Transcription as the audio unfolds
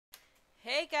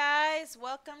Hey guys,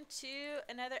 welcome to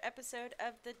another episode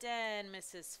of The Den.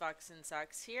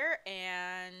 MrsFoxnSocks here,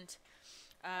 and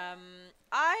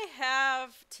I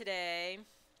have today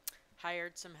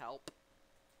hired some help.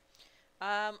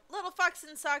 Little Fox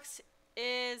and Socks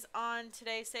is on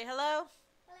today. Say hello.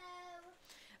 Hello.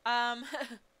 Um,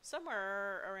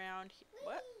 somewhere around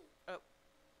what? Oh,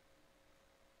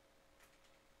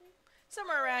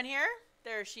 somewhere around here.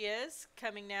 There she is,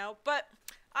 coming now. But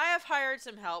I have hired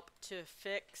some help to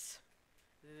fix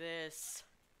this.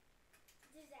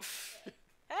 Disaster.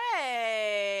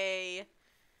 Hey!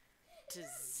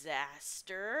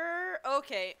 Disaster.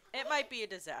 Okay, it might be a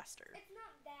disaster. It's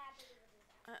not that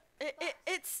big of a Uh,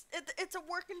 disaster. it's a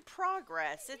work in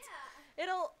progress. Yeah.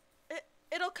 It'll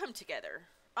it'll come together.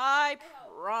 I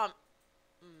hope. promise.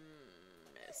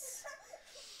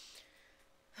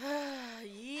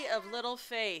 Ye of little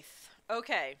faith.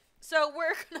 Okay, so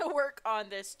we're gonna work on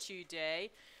this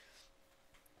today.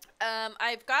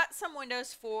 I've got some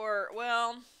windows for,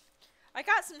 well, I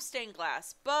got some stained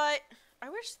glass, but I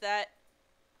wish that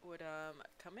would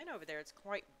come in over there. It's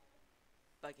quite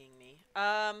bugging me.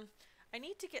 I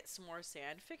need to get some more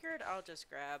sand. Figured I'll just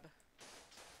grab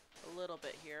a little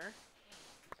bit here.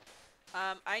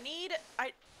 I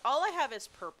all I have is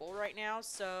purple right now,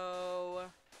 so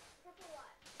Purple what?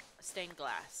 stained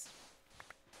glass.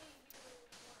 Do you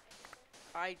want anything?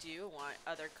 I do want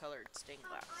other colored stained I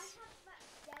glass. have that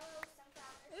yellow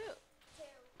sunflowers Ooh.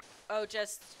 too. Oh,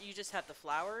 you just have the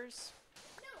flowers?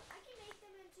 No, I can make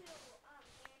them into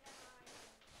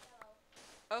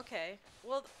yellow. Okay.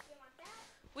 Well, You want that?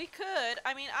 we could.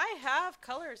 I mean, I have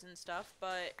colors and stuff,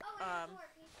 but Oh, I have 4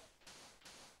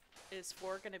 pieces. is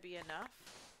 4 gonna be enough?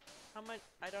 How much?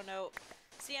 I don't know.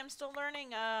 See, I'm still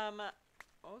learning.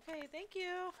 Okay, thank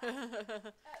you. Oh, you didn't pick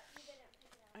it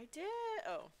up. I did.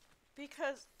 Oh,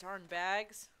 because darn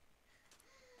bags.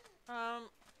 I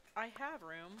have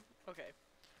room. Okay,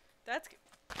 that's.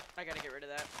 I gotta get rid of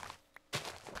that.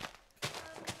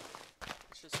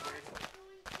 It's just weird. I'm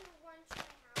going to run to my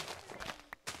house and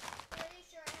I'm pretty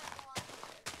sure I have a lot of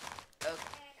food.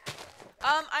 Okay.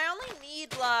 And I only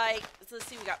need like. So let's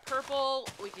see. We got purple.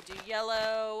 We could do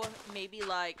yellow. Maybe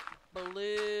like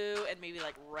blue and maybe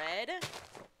like red. okay.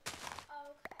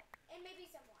 And maybe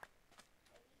some white.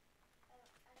 Maybe. I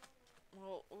don't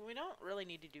know. Well, we don't really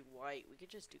need to do white. We could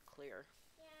just do clear.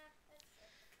 Yeah, that's true.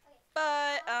 Okay.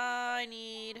 But I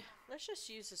need. Let's just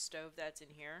use the stove that's in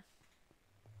here.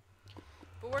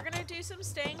 But we're gonna do some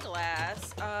stained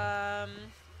glass. I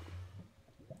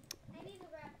need to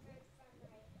grab food from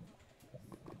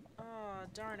my Oh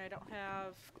darn! I don't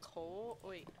have coal.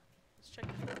 Wait, let's check.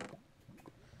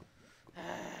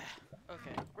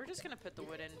 Okay, we're just gonna put the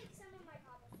wood in. Take some of my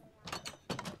cobblestone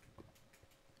out.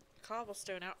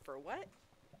 Cobblestone out for what?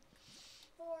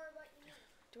 For what you need.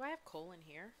 Do I have coal in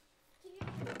here? Can you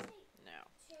take No.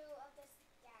 2 of the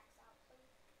stacks out,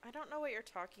 please? I don't know what you're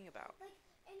talking about. Like,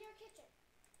 in your kitchen.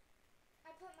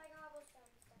 I put my cobblestone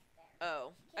stuff there.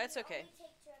 Oh, that's Can you okay. only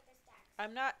take 2 of the stacks?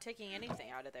 I'm not taking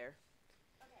anything out of there.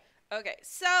 Okay. Okay,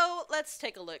 so let's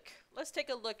take a look. Let's take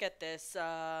a look at this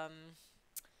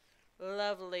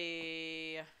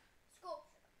lovely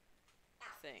Sculpture. Ouch.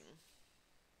 thing.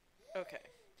 Okay.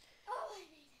 Oh, I made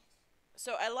it.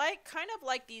 So I kind of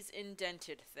like these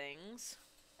indented things.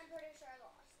 I'm pretty sure I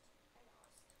lost.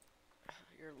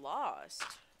 You're lost.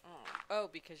 Oh,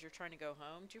 because you're trying to go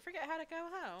home. Do you forget how to go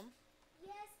home?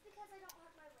 Yes, because I don't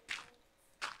have my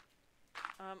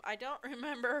waypoints. I don't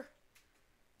remember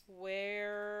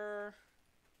where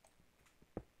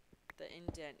the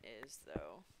indent is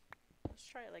though. Let's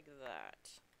try it like that.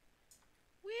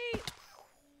 Whee!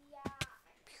 Yeah.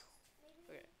 Maybe.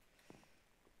 Okay.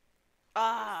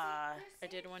 Ah, There's I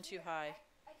did sand one too here. high.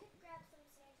 I could grab some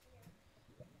sand here.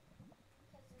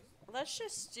 'Cause there's. Let's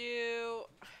just do.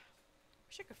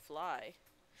 Wish I could fly.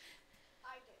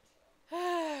 I do too.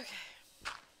 Okay.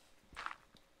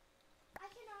 I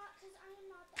cannot, because I am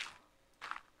not that.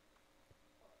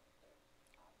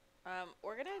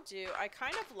 We're gonna do. I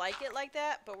kind of like it like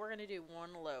that, but we're gonna do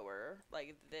one lower,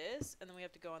 like this, and then we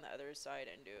have to go on the other side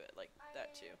and do it like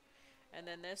that too. And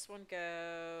then this one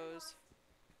goes.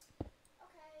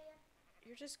 Okay.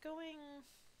 You're just going.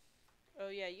 Oh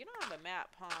yeah, you don't have a map,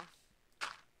 huh?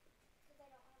 Because I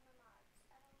don't have my mods.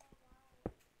 I don't know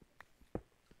why.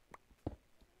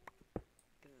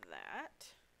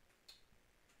 That.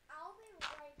 I'll be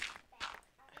right back.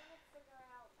 I'm going to figure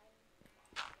out my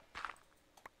mod.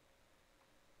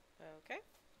 Okay.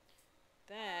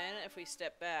 Then if we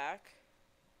step back.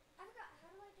 I forgot. How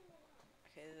do I do my mod?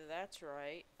 Okay, that's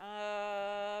right.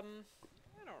 I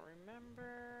don't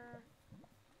remember.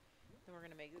 Then we're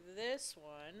gonna make this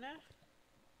one.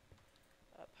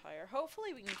 higher.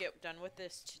 Hopefully we can get done with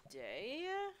this today.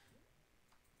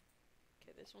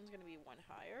 Okay, this one's gonna be one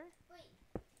higher. Wait,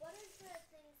 what is the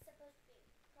thing supposed to be?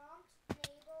 Prompt,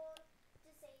 enabled,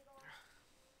 disabled,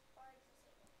 or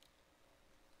disabled?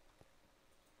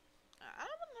 I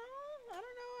don't know. I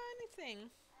don't know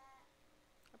anything.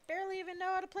 I barely even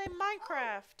know how to play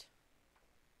Minecraft.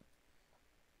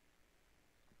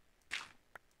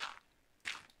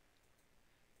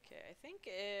 Okay, I think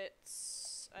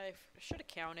it's... I should have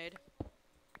counted.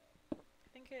 I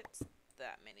think it's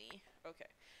that many. Okay.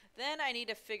 Then I need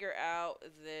to figure out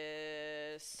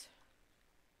this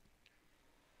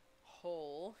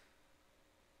hole.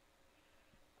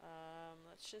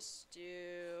 Let's just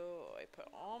do... I put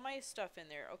all my stuff in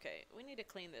there. Okay, we need to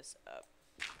clean this up.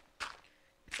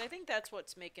 I think that's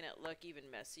what's making it look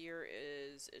even messier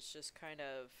is it's just kind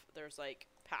of... There's like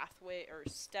pathway or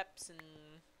steps and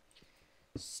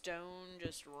stone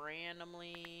just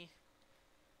randomly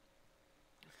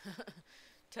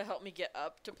to help me get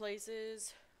up to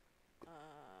places.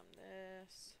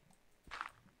 This.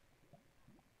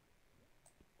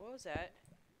 What was that?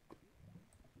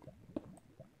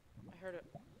 I heard a...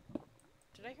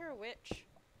 Did I hear a witch?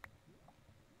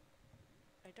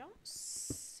 I don't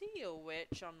see a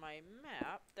witch on my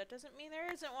map. That doesn't mean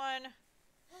there isn't one.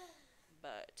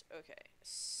 But, okay.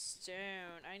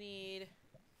 Stone. I need...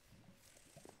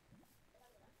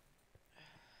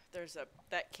 There's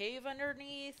that cave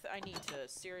underneath. I need to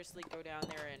seriously go down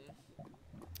there and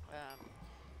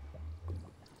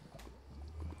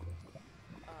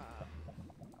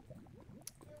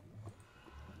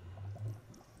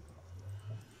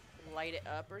light it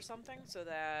up or something so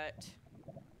that...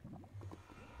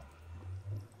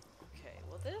 Okay,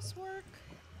 will this work?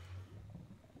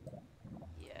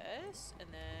 Yes, and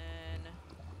then...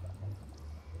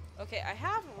 Okay, I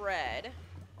have red.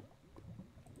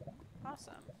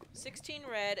 Awesome. 16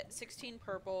 red, 16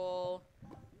 purple.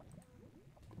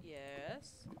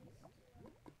 Yes.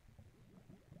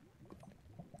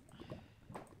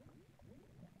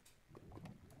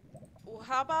 Well,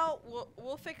 how about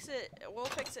we'll fix it. We'll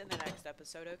fix it in the next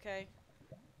episode, okay?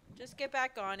 Just get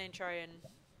back on and try and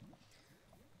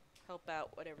help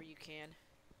out whatever you can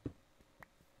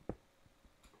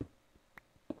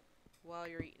while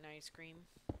you're eating ice cream.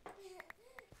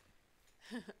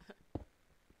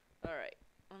 Alright,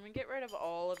 I'm gonna get rid of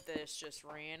all of this just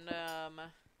random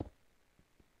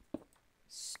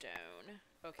stone.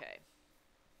 Okay.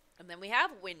 And then we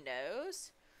have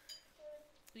windows.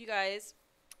 You guys,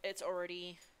 it's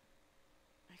already...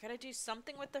 I gotta do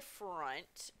something with the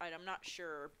front. I'm not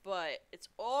sure, but it's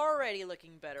already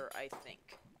looking better, I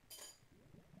think.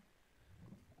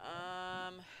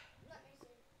 Let me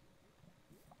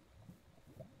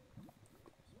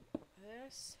see.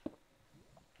 This...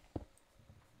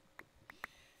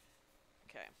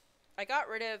 Okay. I got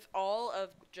rid of all of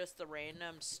just the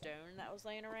random stone that was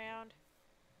laying around.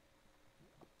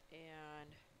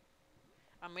 And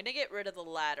I'm gonna get rid of the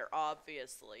ladder,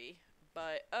 obviously.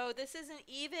 But, oh, this isn't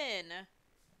even.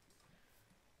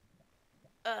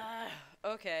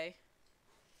 Okay.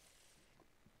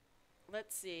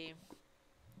 Let's see.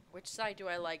 Which side do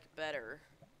I like better?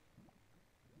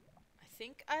 I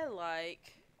think I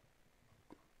like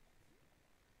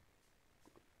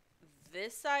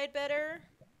this side better,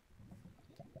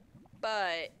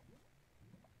 but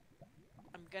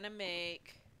I'm gonna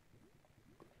make...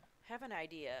 I have an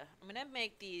idea. I'm gonna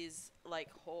make these like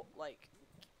whole, like,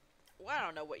 well, I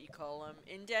don't know what you call them,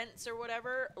 indents or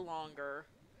whatever, longer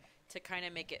to kind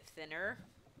of make it thinner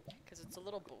because it's a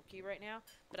little bulky right now.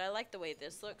 But I like the way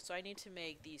this looks, so I need to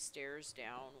make these stairs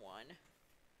down one.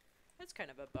 That's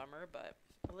kind of a bummer, but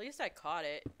at least I caught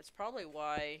it. It's probably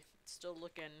why it's still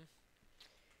looking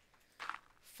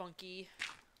funky.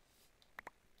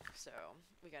 So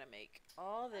we gotta make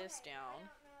all this down. I don't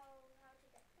know how to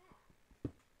get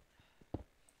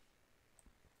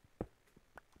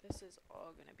that. This is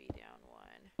all gonna be down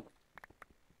one.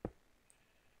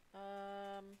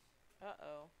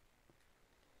 Uh-oh.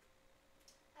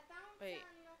 I found Wait.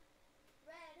 some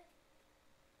red.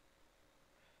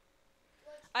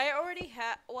 I already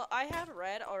have, well, I have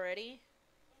red already.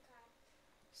 Okay.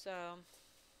 So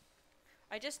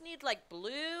I just need like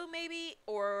blue maybe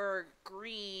or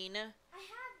green. I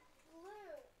have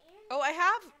blue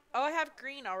and I have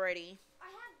green already. I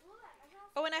have blue at my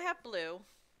house. Oh, and I have blue. Okay.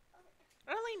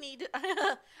 I only need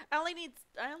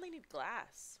I only need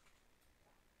glass.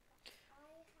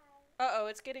 I have Uh-oh,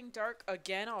 it's getting dark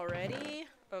again already?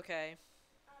 Okay.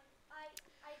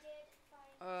 I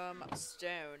did find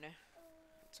Stone.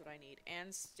 That's what I need.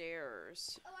 And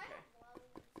stairs. Oh, I Okay. have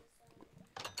glowing.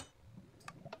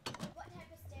 What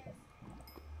type of stairs?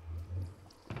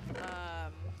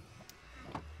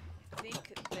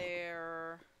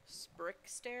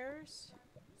 stairs?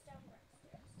 Stone brick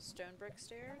stairs. Stone brick Okay,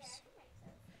 stairs? I can make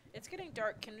those. It's getting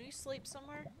dark. Can we sleep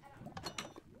somewhere? I don't know.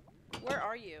 Where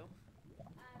are you?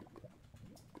 Um,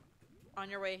 On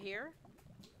your way here?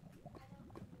 I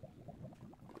don't.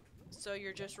 So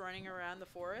you're just running around the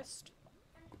forest?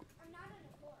 I'm not in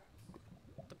a forest.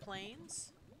 The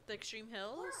plains? The extreme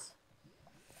hills?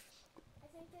 I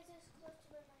think this is close to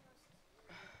where my house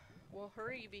is. Well,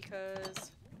 hurry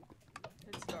because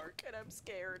it's dark and I'm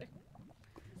scared.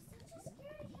 You're such a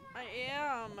scaredy cat. I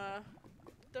am.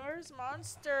 There's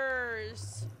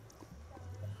monsters.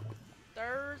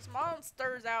 There's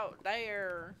monsters out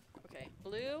there. Okay,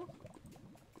 blue.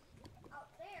 Out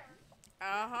there.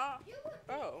 Uh-huh. You would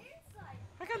be Oh. inside.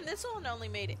 How come this one only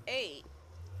made 8?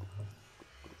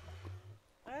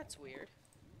 That's weird.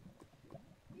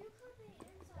 You could be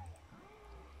inside.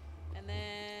 And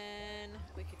then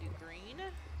we could do green.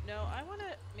 No, I want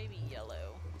to maybe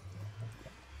yellow.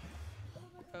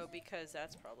 Oh, because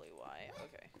that's probably why.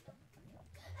 Okay.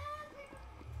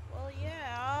 Well,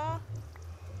 yeah.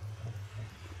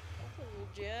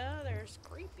 Told ya, there's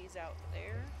creepies out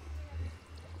there.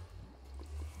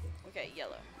 Okay,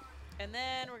 yellow. And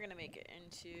then we're gonna make it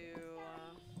into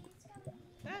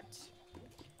that.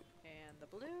 And the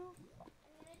blue.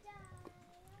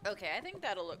 Okay, I think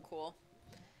that'll look cool.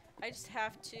 I just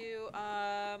have to,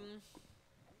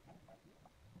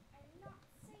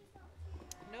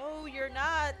 no, you're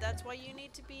not. That's why you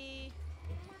need to be.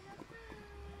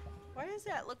 Why does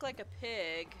that look like a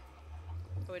pig?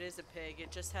 Oh, it is a pig.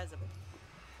 It just has a...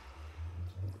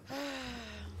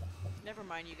 Never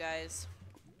mind, you guys.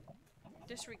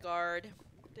 Disregard.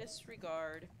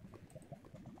 Disregard.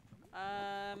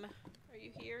 Are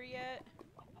you here yet?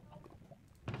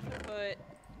 Put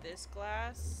this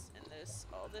glass and this,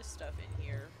 all this stuff in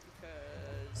here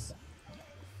because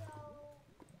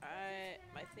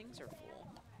my things are full.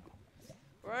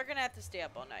 We're gonna have to stay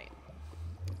up all night.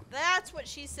 That's what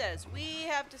she says. We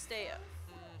have to stay up.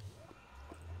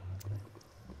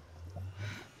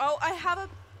 Oh, I have a...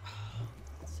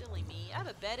 Silly me. I have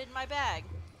a bed in my bag.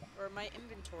 Or my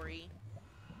inventory.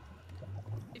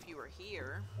 If you were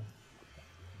here.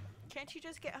 Can't you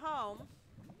just get home?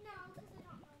 No, because I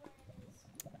don't know where it is.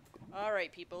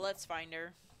 Alright, people. Let's find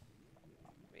her.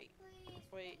 Wait. Please,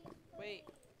 Wait. please, Wait.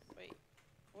 please. Wait.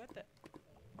 What the...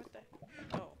 What the...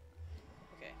 Oh.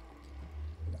 Okay.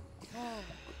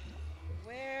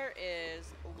 Where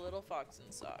is Little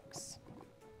Fox-N-Socks? I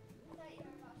thought you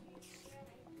were about to use your real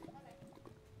name.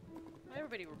 Okay.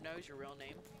 Everybody knows your real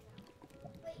name.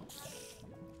 Wait, how do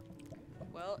you...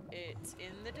 Well, it's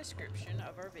in the description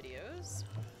of our videos.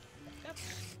 Yep.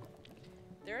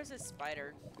 There's a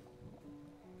spider.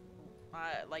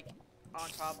 Like, on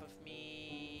top of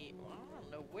me. Well, I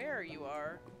don't know where you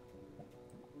are.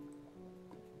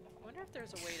 I wonder if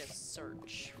there's a way to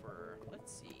search for...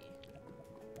 Let's see. No?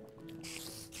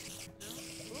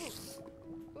 Ooh.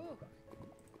 Ooh.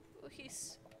 Ooh,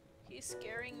 he's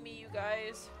scaring me, you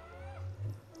guys.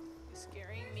 He's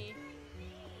scaring me.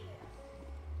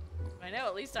 I know,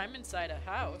 at least I'm inside a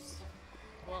house.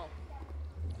 Well,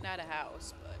 not a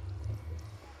house, but...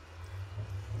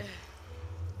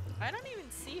 I don't even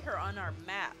see her on our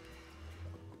map.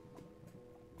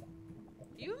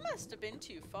 You must have been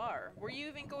too far. Were you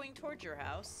even going towards your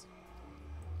house?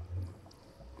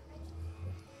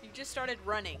 You just started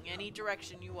running any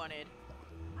direction you wanted.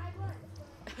 I was,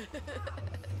 but I didn't know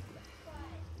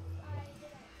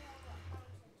what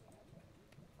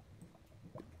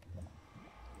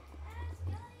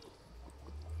mountain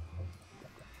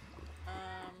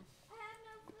I have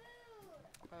no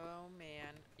food. Oh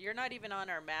man. You're not even on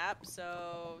our map,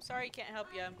 so sorry, can't help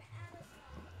you. I'm Amazon.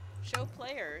 Show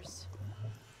players.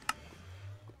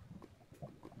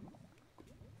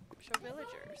 Show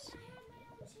villagers. I had my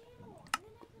own channel, and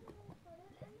then I couldn't upload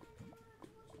it, and then they would have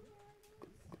told you where I was.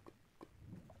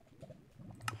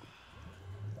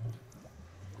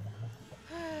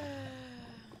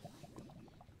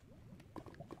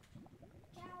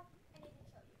 Cow, I need to kill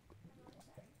you. I'm really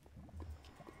sorry.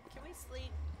 Can we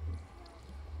sleep?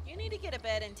 You need to get a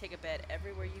bed and take a bed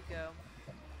everywhere you go.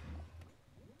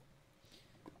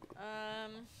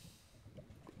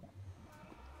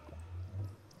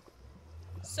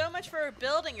 So much for a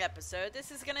building episode. This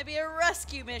is gonna be a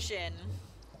rescue mission.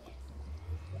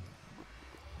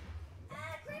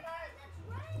 Creeper, that's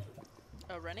running.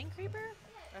 A running creeper?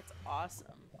 That's awesome.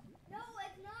 No,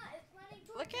 it's not. It's running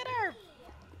towards Look at me.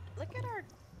 Look at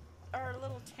our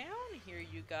little town here,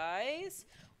 you guys.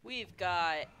 We've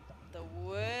got the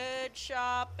wood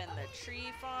shop and the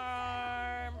tree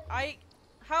farm.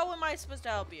 How am I supposed to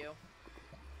help you?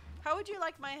 How would you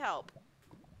like my help?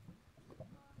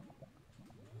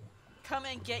 come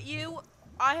and get you?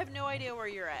 I have no idea where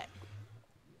you're at.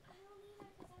 I don't either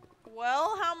because I'm.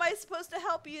 Well, how am I supposed to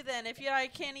help you then if I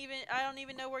don't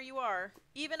even know where you are.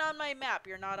 Even on my map,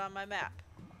 you're not on my map.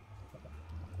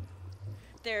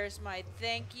 There's my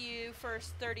thank you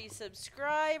first 30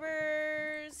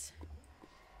 subscribers.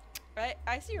 Right,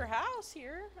 I see your house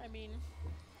here. I mean,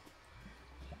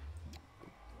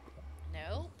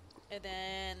 nope. And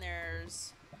then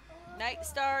there's Night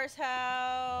Star's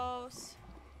house.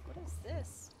 What is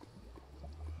this?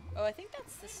 Oh, I think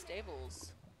that's the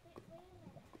stables.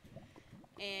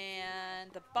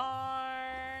 And the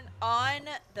barn. On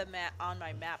the map, on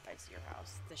my map, I see your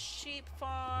house. The sheep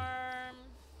farm.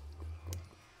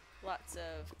 Lots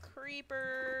of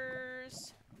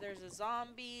creepers. There's a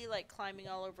zombie like climbing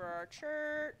all over our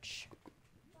church.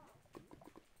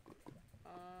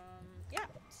 Yeah.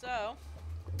 So,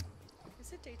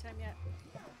 is it daytime yet?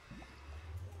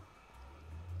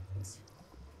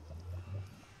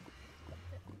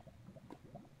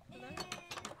 Hello? And I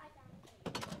found a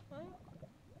cave. Well,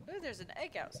 ooh, there's an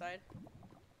egg outside.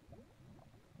 I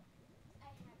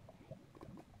have an egg.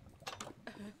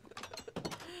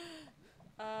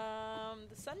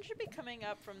 The sun should be coming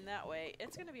up from that way.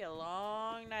 It's gonna be a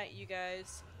long night, you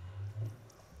guys.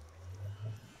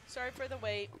 Sorry for the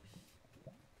wait.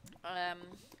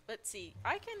 Let's see.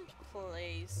 I can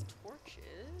place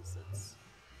torches.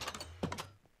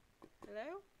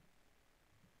 Hello?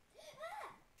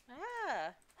 Ah!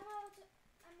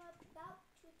 I'm about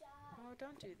to die. Oh,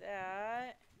 don't do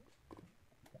that.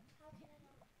 How can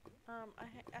I not?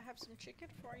 I have some chicken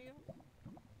for you.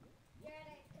 You're at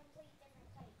a complete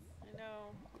different place. I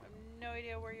know. I have no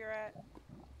idea where you're at.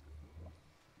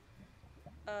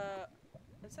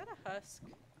 Is that a husk?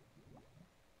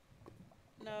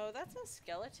 No, that's a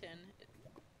skeleton.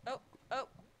 Oh.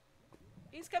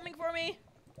 He's coming for me!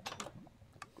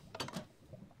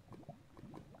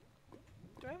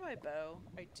 Do I have my bow?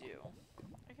 I do.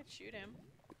 I could shoot him.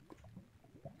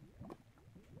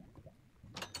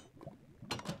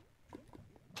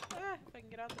 Ah, if I can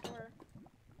get out the door.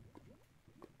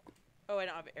 Oh, I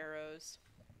don't have arrows.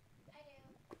 I do.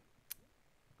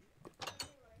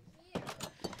 You are here.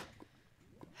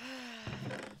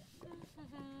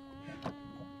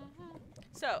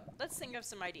 So, let's think of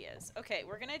some ideas. Okay,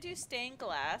 we're gonna do stained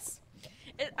glass.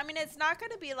 I mean, it's not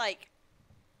gonna be like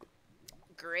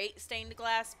great stained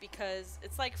glass because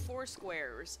it's like 4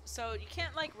 squares. So you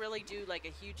can't like really do like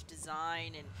a huge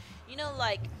design and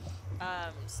like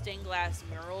stained glass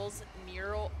murals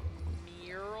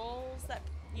that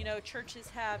churches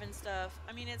have and stuff.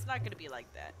 I mean, it's not going to be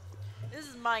like that. This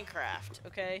is Minecraft,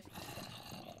 okay?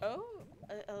 Oh,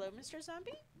 hello, Mr.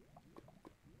 Zombie?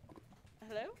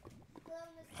 Hello? Hello,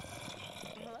 Mr.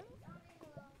 Hello? Zombie.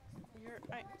 Hello, Mr.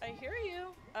 I hear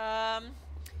you.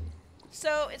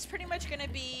 So it's pretty much gonna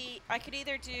be, I could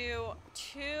either do 2 It's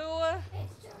turning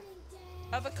day.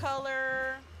 of a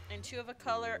color and 2 of a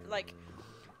color, like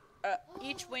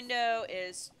each window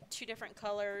is 2 different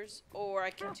colors, or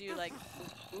I can do like,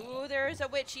 ooh, there's a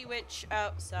witchy witch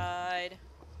outside.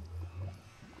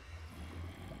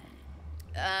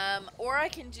 Or I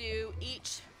can do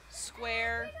each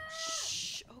square.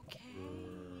 Shh, okay,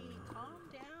 calm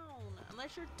down.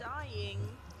 Unless you're dying.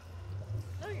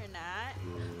 No, you're not.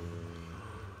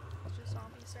 Mr.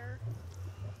 Zombie, sir.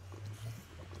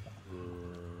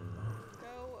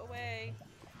 Go away.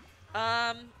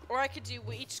 Or I could do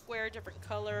each square a different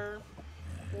color.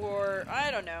 Or,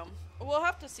 I don't know. We'll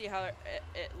have to see how it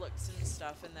looks and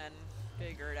stuff and then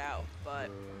figure it out. But,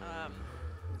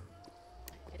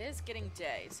 it is getting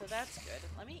day, so that's good.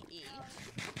 Let me eat.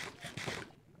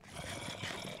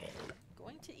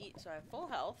 Going to eat so I have full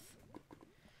health.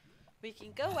 We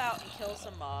can go out and kill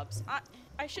some mobs.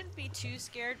 I shouldn't be too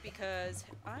scared because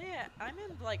I'm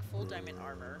in like full diamond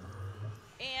armor.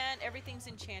 And everything's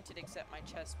enchanted except my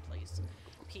chest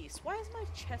piece. Why is my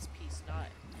chest piece not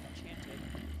enchanted?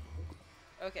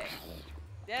 Okay.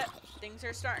 Yep, things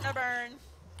are starting to burn.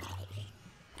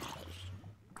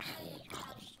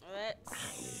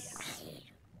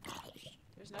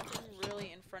 There's nothing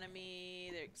really in front of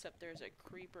me except there's a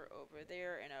creeper over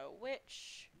there and a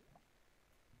witch.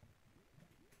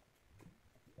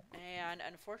 And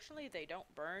unfortunately they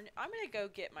don't burn. I'm gonna go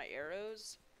get my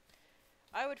arrows.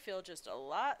 I would feel just a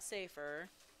lot safer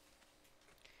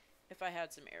if I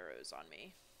had some arrows on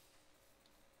me.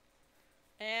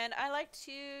 And I like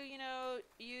to,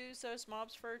 use those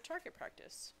mobs for target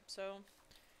practice. So,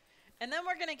 and then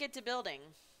we're gonna get to building,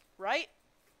 right?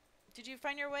 Did you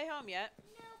find your way home yet?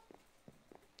 No.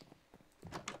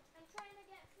 I'm trying to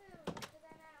get food because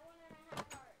I'm at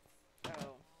 1.5 hearts.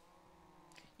 Oh.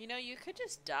 You could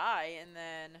just die and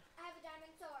then... I have a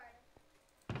diamond sword.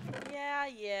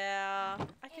 Yeah.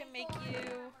 I can And make full you.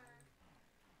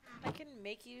 armor. I can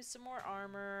make you some more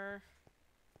armor.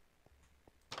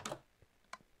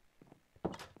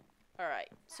 All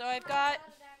right. So I've got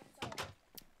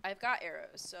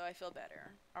arrows, so I feel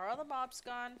better. Are all the mobs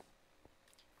gone?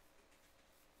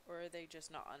 Or are they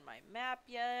just not on my map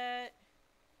yet?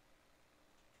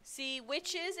 See,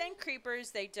 witches and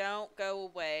creepers, they don't go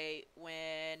away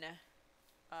when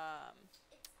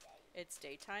it's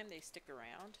daytime. They stick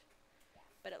around. Yeah.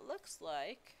 But it looks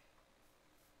like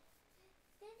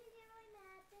Then you get really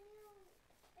mad. Then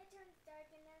it turns dark,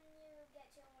 and then you get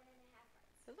your 1.5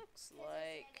 hearts. it looks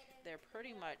like they're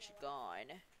pretty much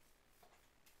gone.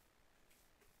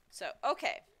 So,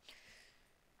 okay.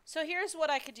 So here's what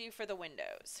I could do for the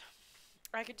windows.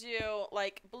 I could do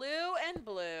like blue and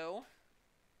blue.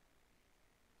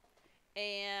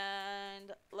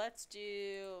 And let's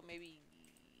do maybe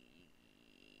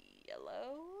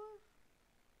yellow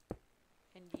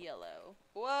and yellow.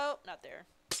 Whoa, not there.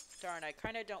 Darn, I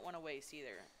kind of don't want to waste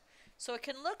either. So it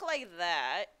can look like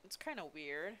that. It's kind of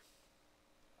weird.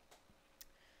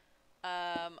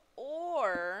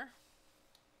 Or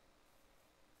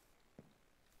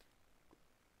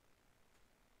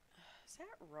is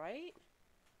that right?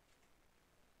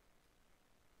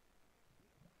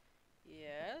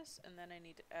 Yes, and then I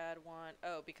need to add one.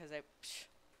 Oh, because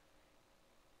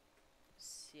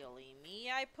silly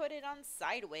me, I put it on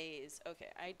sideways.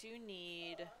 Okay, I do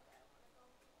need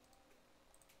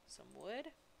some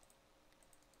wood,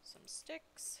 some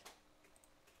sticks.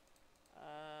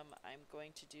 I'm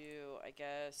going to do, I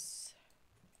guess,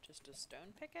 just a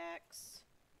stone pickaxe.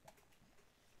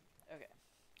 Okay,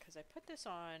 because I put this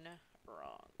on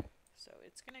wrong. So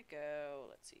it's gonna go,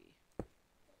 let's see.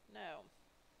 No.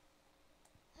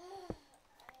 Okay.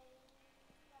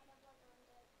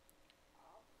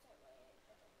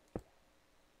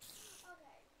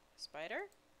 Spider?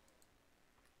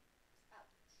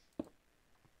 Ouch.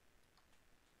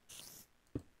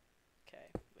 Okay,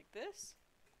 like this.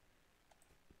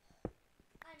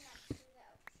 I'm next to the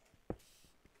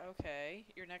ocean. Okay,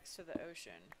 you're next to the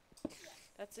ocean. Yes.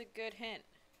 That's a good hint.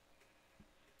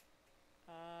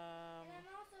 And I'm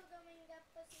also going up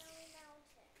a snowy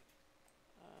mountain.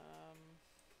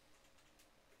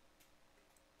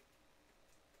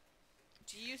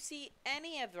 Do you see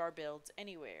any of our builds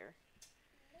anywhere?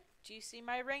 Nope. Do you see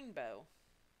my rainbow?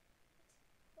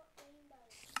 What rainbow?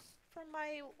 From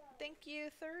my thank you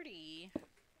 30.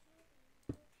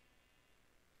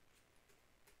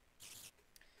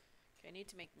 Okay, I need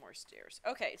to make more stairs.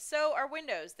 Okay, so our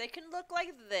windows, they can look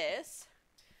like this,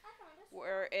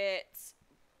 where it's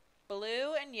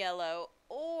blue and yellow,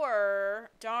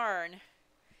 or, darn.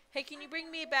 Hey, can you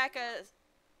bring me back a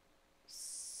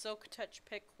silk touch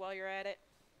pick while you're at it?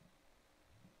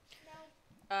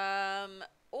 No.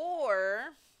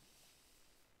 Or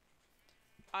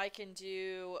I can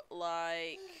do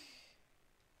like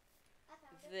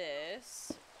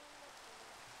this.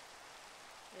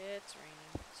 It's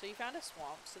raining. So you found a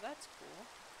swamp, so that's cool.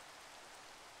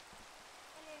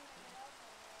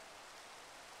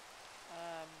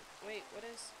 Wait, what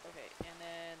is, okay, and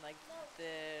then like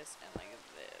this and like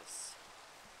this.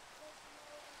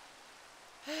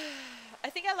 I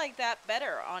think I like that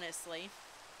better, honestly.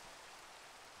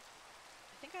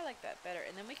 I think I like that better.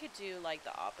 And then we could do like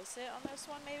the opposite on this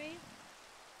one, maybe.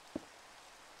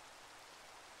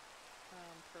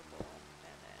 Purple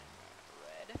and then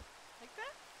red, like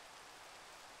that.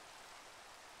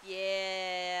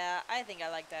 Yeah, I think I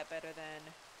like that better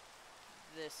than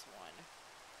this one.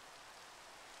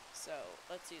 So,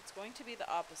 let's see, it's going to be the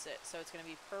opposite. So it's going to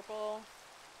be purple.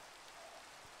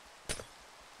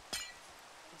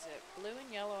 Is it blue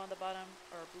and yellow on the bottom?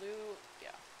 Or blue?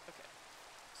 Yeah, okay.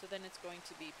 So then it's going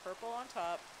to be purple on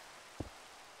top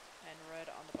and red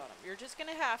on the bottom. You're just going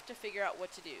to have to figure out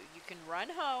what to do. You can run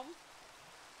home,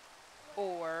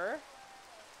 or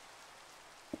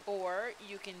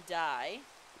you can die.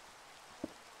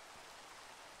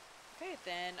 Okay,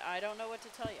 then I don't know what to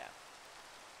tell you.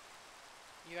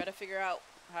 You got to figure out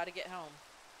how to get home.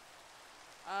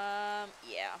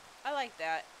 Yeah, I like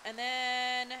that. And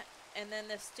then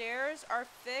the stairs are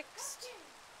fixed.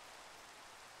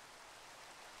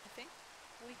 I think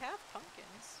we have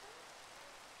pumpkins.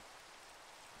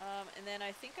 And then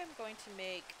I think I'm going to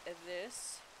make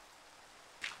this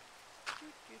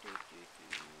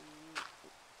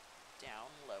down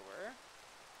lower.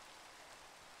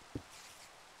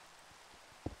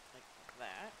 Like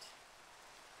that.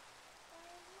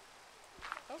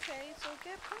 Okay, so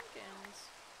get pumpkins.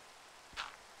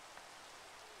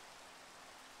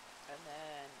 And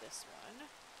then this one.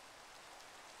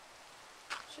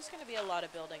 It's just going to be a lot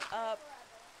of building up.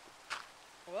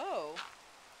 Whoa.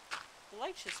 The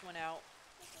lights just went out.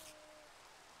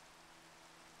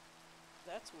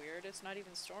 That's weird. It's not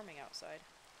even storming outside.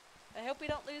 I hope we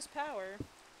don't lose power.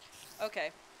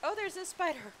 Okay. Oh, there's a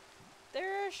spider.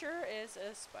 There sure is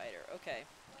a spider. Okay.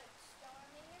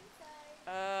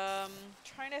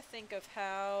 Trying to think of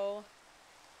how...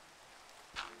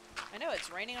 I know it's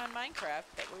raining on Minecraft,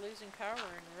 but we're losing power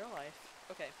in real life.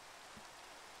 Okay.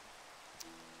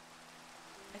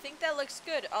 I think that looks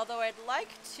good, although I'd like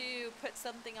to put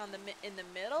something on in the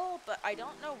middle, but I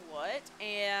don't know what,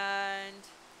 and...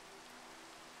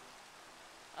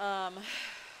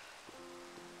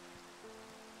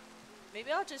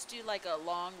 maybe I'll just do like a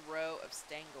long row of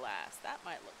stained glass. That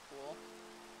might look cool.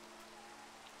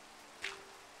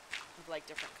 With like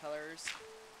different colors.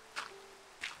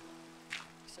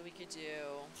 So we could do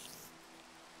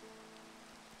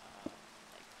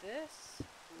like this.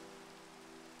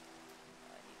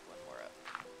 I need one more up.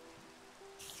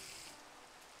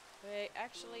 Wait,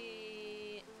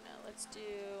 actually, no, let's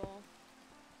do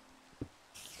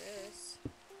this.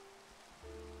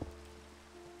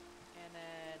 And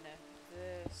then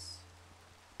this.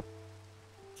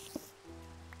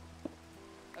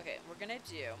 Okay, we're gonna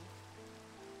do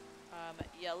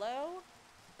yellow,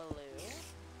 blue,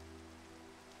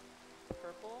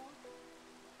 purple,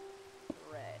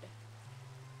 red.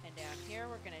 And down here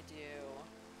we're gonna do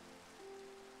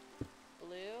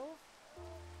blue,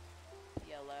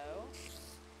 yellow,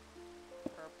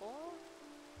 purple,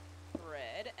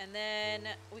 red. And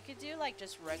then we could do like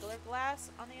just regular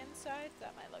glass on the inside.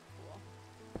 That might look cool.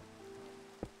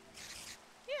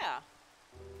 Yeah.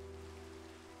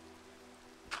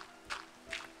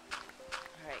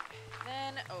 Alright.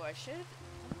 Then, oh, let me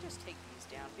just take these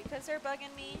down because they're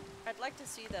bugging me. I'd like to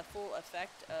see the full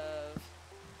effect of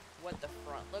what the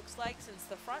front looks like since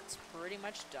the front's pretty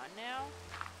much done now.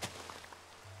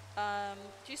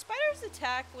 Do spiders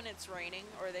attack when it's raining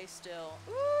or are they still...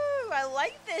 Ooh, I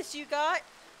like this you got!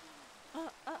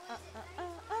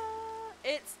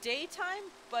 It's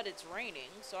daytime, but it's raining,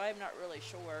 so I'm not really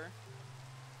sure.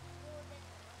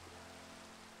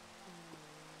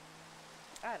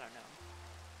 I don't know.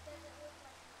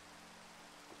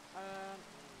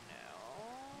 No.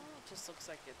 It just looks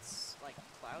like it's, like,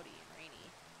 cloudy and rainy.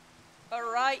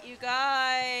 Alright, you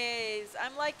guys!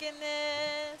 I'm liking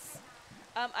this!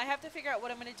 I have to figure out what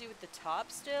I'm gonna do with the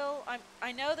top still.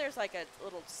 I know there's, like, a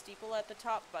little steeple at the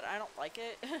top, but I don't like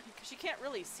it. Because you can't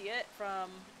really see it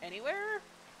from anywhere.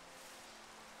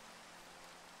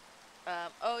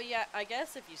 Oh, yeah, I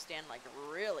guess if you stand, like,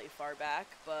 really far back,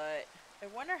 but I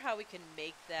wonder how we can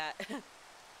make that...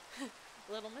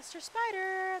 little Mr.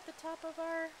 Spider at the top of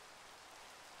our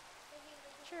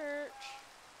church.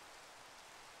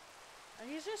 And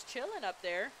he's just chilling up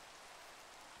there.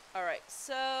 Alright,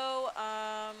 so,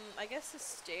 I guess the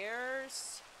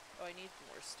stairs... Oh, I need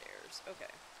more stairs.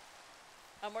 Okay.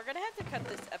 We're gonna have to cut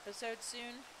this episode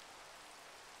soon.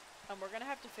 We're gonna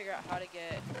have to figure out how to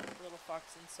get little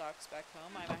FoxnSocks back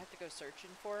home. I might have to go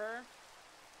searching for her.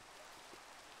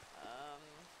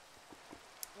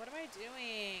 What am I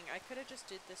doing? I could have just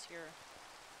did this here.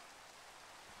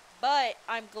 But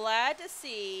I'm glad to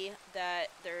see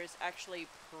that there's actually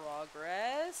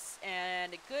progress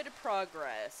and good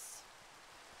progress.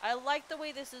 I like the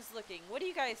way this is looking. What do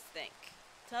you guys think?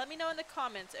 Let me know in the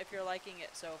comments if you're liking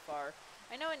it so far.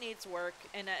 I know it needs work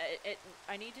and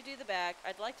I need to do the back.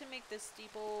 I'd like to make this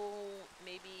steeple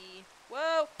maybe...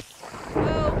 Whoa!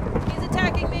 Whoa! He's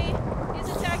attacking me! He's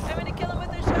attacked! I'm gonna kill him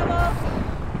with a shovel!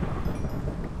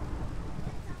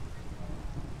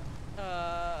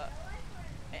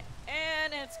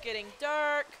 And it's getting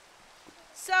dark.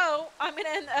 So, I'm going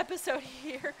to end the episode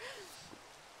here.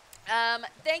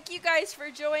 Thank you guys for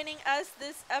joining us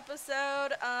this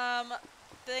episode.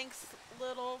 Thanks,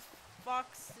 little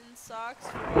FoxnSocks,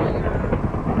 for all your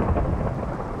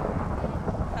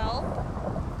help.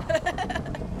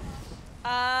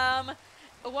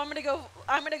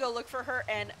 I'm gonna go look for her,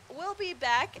 and we'll be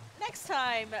back next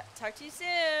time. Talk to you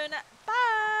soon.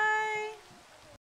 Bye.